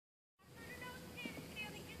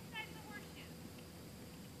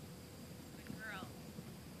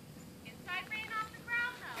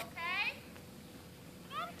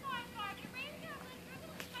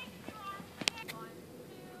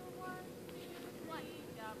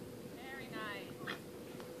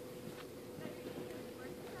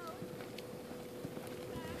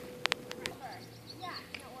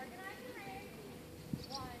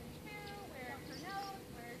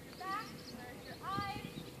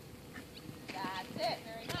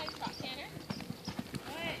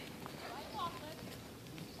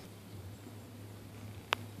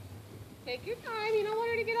Take your time. You don't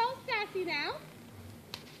want her to get all sassy now.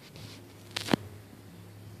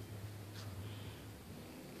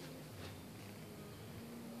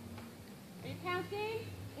 Are you counting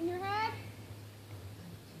in your head?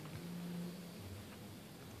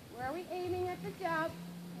 Where are we aiming at the jump?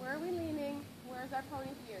 Where are we leaning? Where's our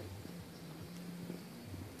pony's ears?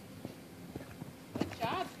 Good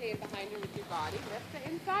job staying behind her with your body. Lift the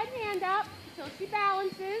inside hand up until she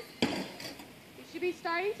balances. You should be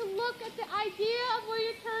starting to look at the idea of where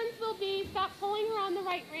your turns will be. Stop pulling her on the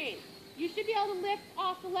right rein. You should be able to lift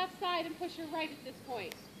off the left side and push her right at this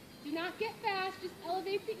point. Do not get fast. Just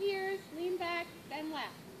elevate the ears, lean back, then left.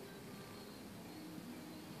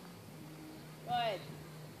 Good.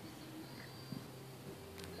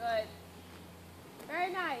 Good.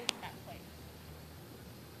 Very nice. That place.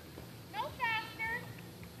 No faster.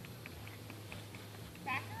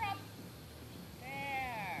 Back her up.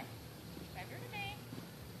 There. Send her to me.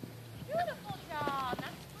 Beautiful job.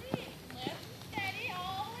 That's sweet. Lift and steady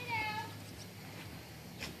all the way down.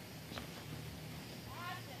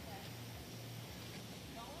 That's it, Liss.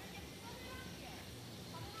 Don't let her get floated up here.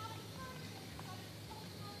 Coming out of the front.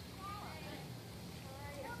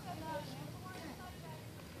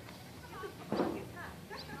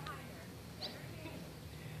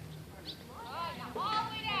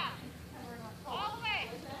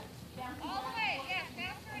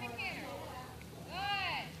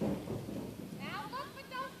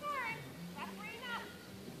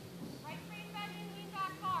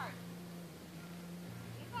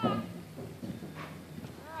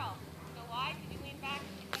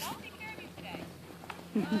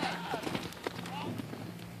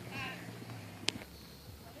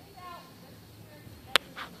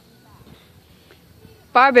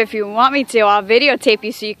 Barb, if you want me to, I'll videotape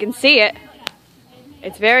you so you can see it.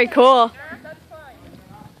 It's very cool.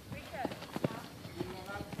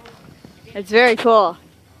 It's very cool.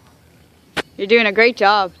 You're doing a great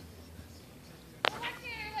job.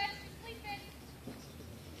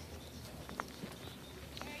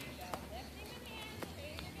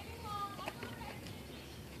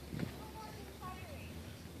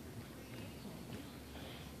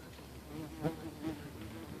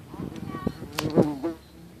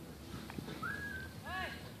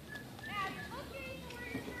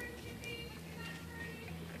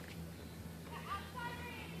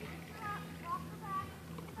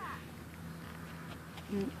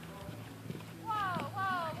 Whoa,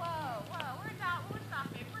 whoa, whoa, whoa. We're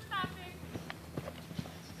stopping. We're stopping.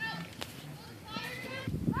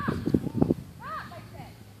 Stop. Stop, I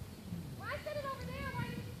said. When I said it over there, why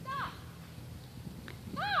didn't you stop?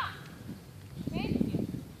 Stop. Thank you.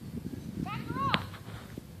 Back her up.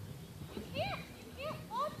 You can't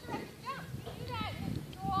hold her at the jump. You do that and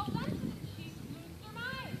you're all done with it. She loses her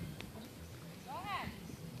mind. Go ahead.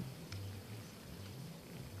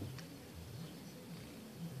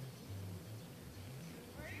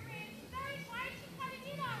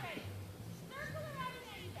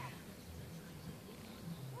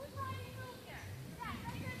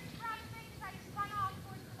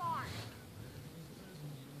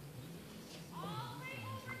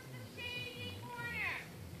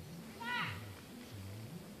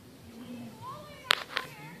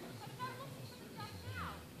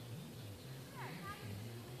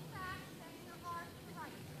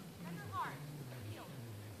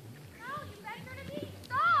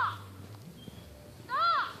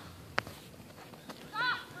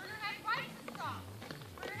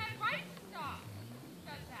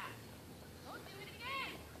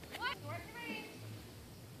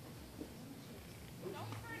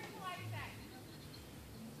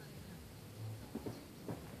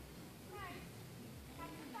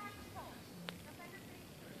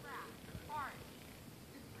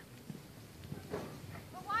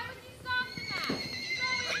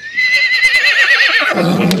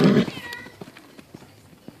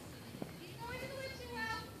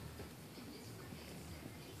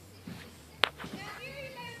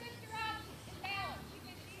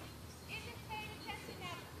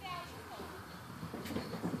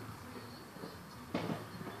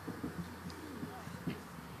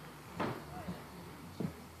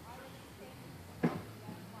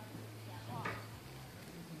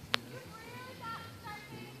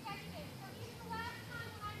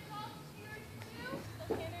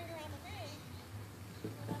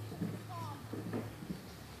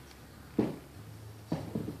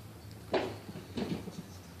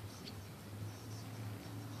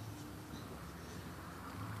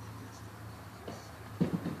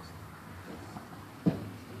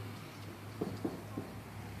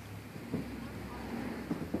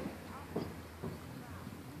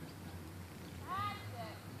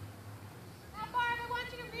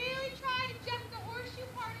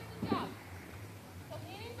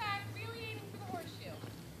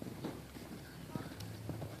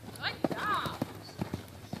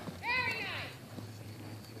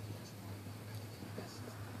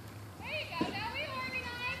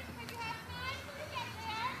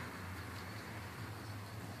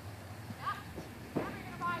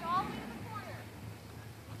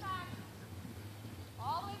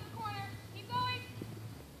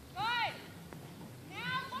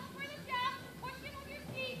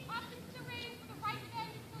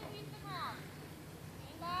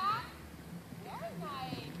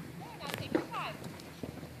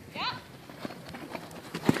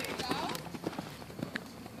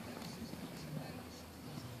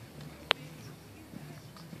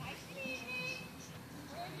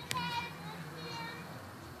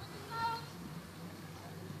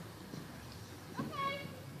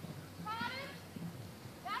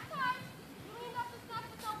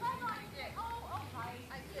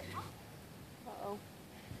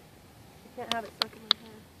 can't have it stuck in my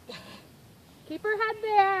hair. Keep her head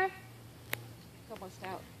there. It's almost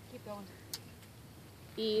out. Keep going.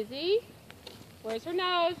 Easy. Where's her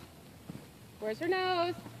nose? Where's her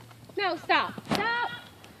nose? No, stop. Stop.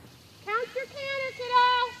 Count your canter,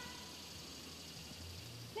 kiddo.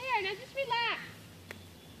 There, now just relax.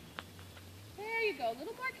 There you go. A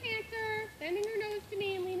little more canter. Bending her nose to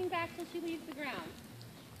me and leaning back till she leaves the ground.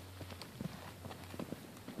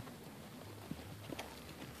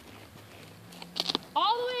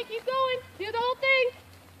 All the way, keep going. Do the whole thing.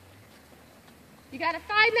 You got to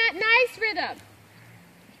find that nice rhythm.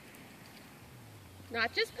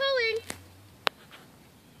 Not just pulling.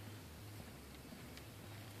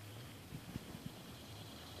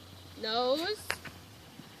 Nose.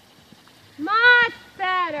 Much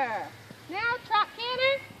better. Now trot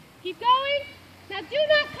canter. Keep going. Now do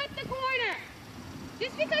not cut the corner.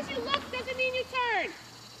 Just because you look doesn't mean you turn.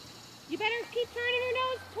 You better keep turning your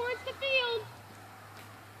nose towards the field.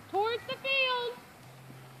 Towards the field.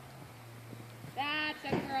 That's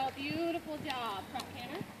a girl. Beautiful job. Trot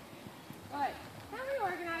canter. Good. Now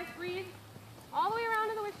reorganize. Breathe. All the way around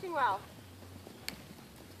to the wishing well.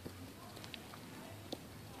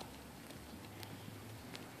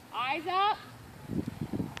 Eyes up.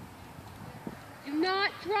 Do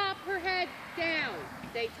not drop her head down.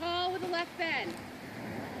 Stay tall with the left bend.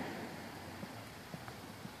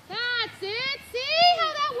 That's it. See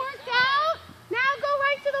how that worked out? Now go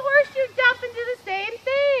right to the horseshoe jump and do the same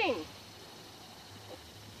thing.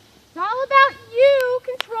 It's all about you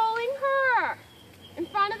controlling her. In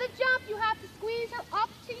front of the jump, you have to squeeze her up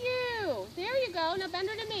to you. There you go. Now bend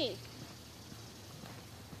her to me.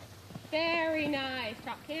 Very nice.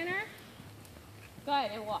 Drop canter.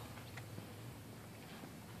 Good, and walk.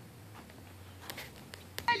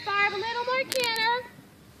 Good, Barb. A little more canter.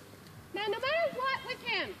 Now, no matter what with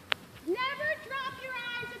him, never drop your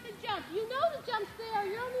eyes at the jump. You know the jump's there.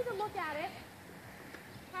 You don't need to look at it.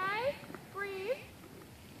 Okay? Breathe.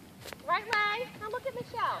 Right leg. Now look at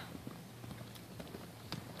Michelle.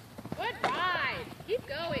 Good ride. Keep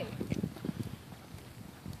going.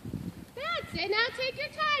 That's it. Now take your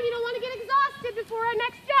time. You don't want to get exhausted before our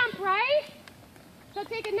next jump, right? So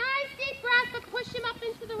take a nice deep breath, but push him up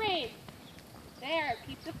into the reins. There.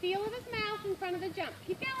 Keep the feel of his mouth in front of the jump.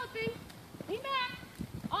 Keep galloping. Lean back.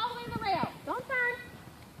 All the way to the rail. Don't turn.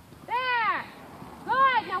 There.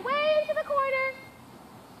 Good. Now way into the corner.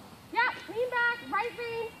 Yep. Lean back. Right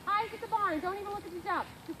rein. Eyes at the barn. Don't even look at the jump.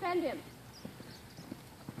 Just bend him.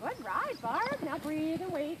 Good ride, Barb. Now breathe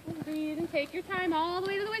and wait and breathe and take your time all the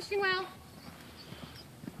way to the wishing well.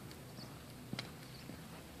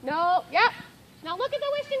 No, yep. Now look at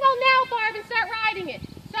the wishing well now, Barb, and start riding it.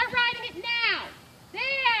 Start riding it now.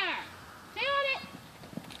 There. Stay on it.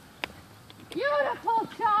 Beautiful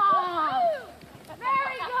job.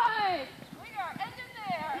 Very good. We are ending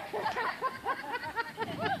there.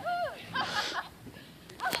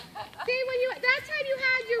 See, that time you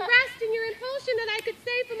had your rest and your impulsion that I could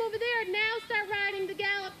say from over there. Now start riding the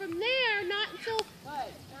gallop from there, not until...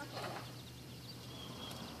 Good.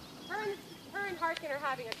 Her and Harkin are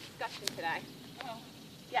having a discussion today. Oh.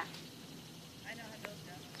 Yeah. I know how those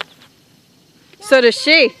go. So does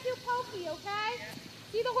she. Too pokey, okay?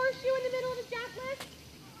 Yeah. See the horseshoe in the middle of the jump list?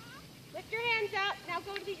 Lift your hands up. Now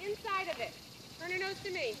go to the inside of it. Turn her nose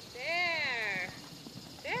to me. There.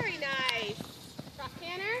 Very nice. Trot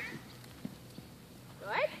canter.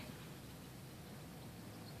 Good.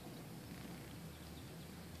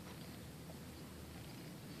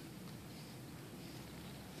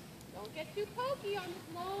 Don't get too pokey on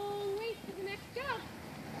this long wait to the next jump.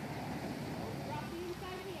 Don't drop the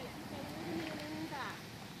inside of the hand. Keep bending the knee and leaning back.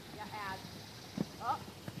 Yeah, abs. Oh,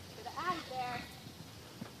 to the abs there.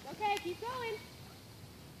 Okay, keep going.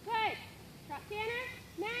 Good. Trot canter.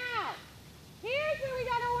 Now, here's where we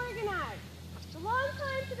gotta organize. It's a long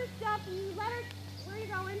time to this jump, and you let her. Where are you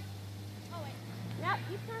going? Oh, wait. Yep,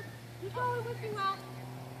 keep going, wishing well.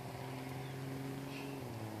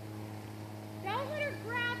 Don't let her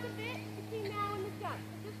grab the bit between now and the jump.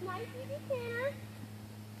 So just nice, easy canter.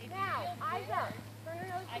 Now, eyes up. Turn her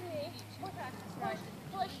nose to me. Push.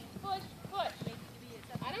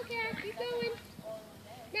 I don't care. Keep going.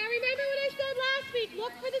 Now remember what I said last week.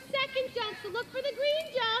 Look for the second jump. So look for the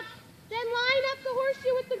green jump. Then line up the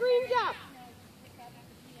horseshoe with the green jump.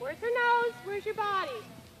 Where's her nose? Where's your body?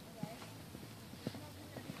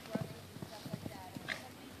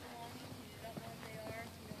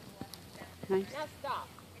 Nice. Now stop.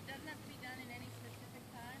 It doesn't have to be done in any specific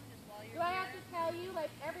time, just while you're Do I have to tell you,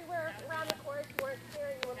 like everywhere around the course you weren't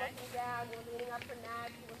staring, you were looking down, you were leaning up for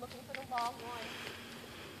nags, you were looking for the long one.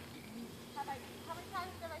 How many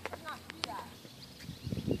times did I say not to do that?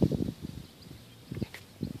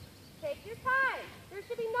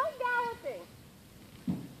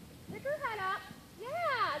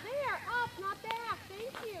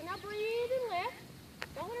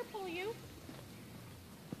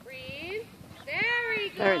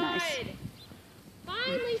 Very nice.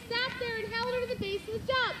 Finally sat there and held her to the base of the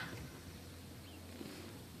jump.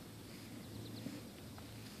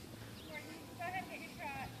 Go ahead, get your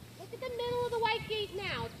shot. Look at the middle of the white gate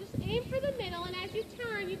now. Just aim for the middle, and as you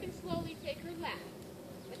turn, you can slowly take her left.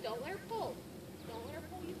 But don't let her pull. Don't let her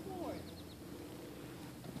pull you forward.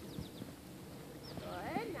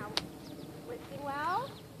 Good. Now, twisting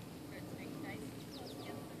well. Good. Stay nice and close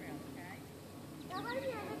against the rail, okay? Now right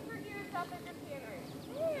here, lift your ears up as you're cantering.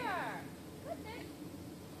 There. That's it.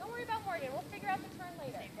 Don't worry about Morgan. We'll figure out the turn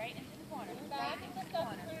later. Stay right into the corner. Lean back and lift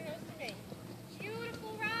up and turn your nose to me.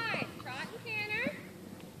 Beautiful ride. Trot and canter.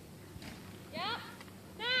 Yep.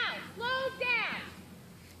 Now, slow down.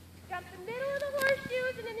 Jump the middle of the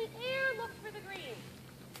horseshoes and in the air, look for the green.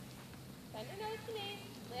 Bend your nose to me.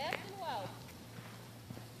 Lift and low.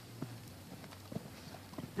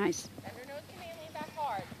 Nice. Bend your nose to me and lean back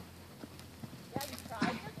hard. Yeah, you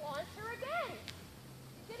tried to launch her again.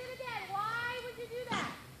 You did it again. Why would you do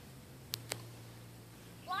that?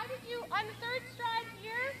 Why did you, on the third stride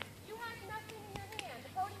here, you had nothing in your hand.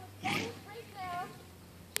 The pony was pointing straight down.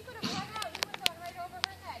 She could have run out. You would have gone right over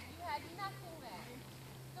her head. You had nothing there.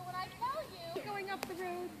 So when I tell you, going up the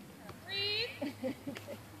road, breathe.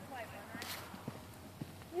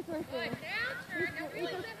 Good. Now turn. Now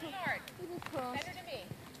really lift hard. Bend her to me.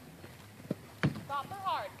 Stop her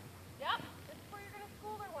hard. Yep. This is where you're going to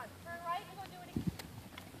school her once. Turn right and go do it again.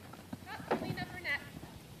 Up. Lean up her neck.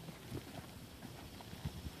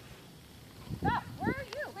 Stop. Where are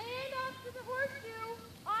you? Land off to the horseshoe.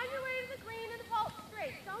 On your way to the green and vault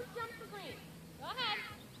straight. Don't jump the green. Go ahead.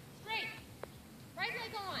 Straight. Right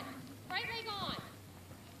leg on. Right leg on.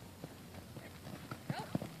 Nope.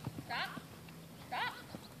 Stop. Stop.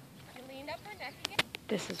 You leaned up her neck again.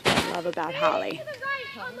 This is what I love about Holly. To the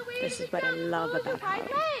right on the way This to is the what I jump. love Close about the right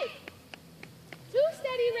Holly. leg. 2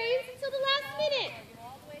 steady reins until the last minute.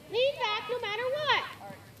 Lean back no matter what.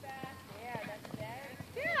 Arch back. Yeah, that's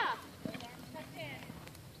very Yeah. Those arms tucked in.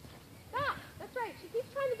 Stop. That's right. She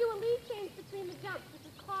keeps trying to do a lead change between the jumps, which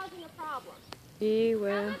is causing a problem. She Now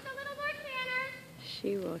will. lift a little more, Tanner.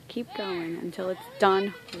 She will keep going until it's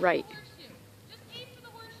done right.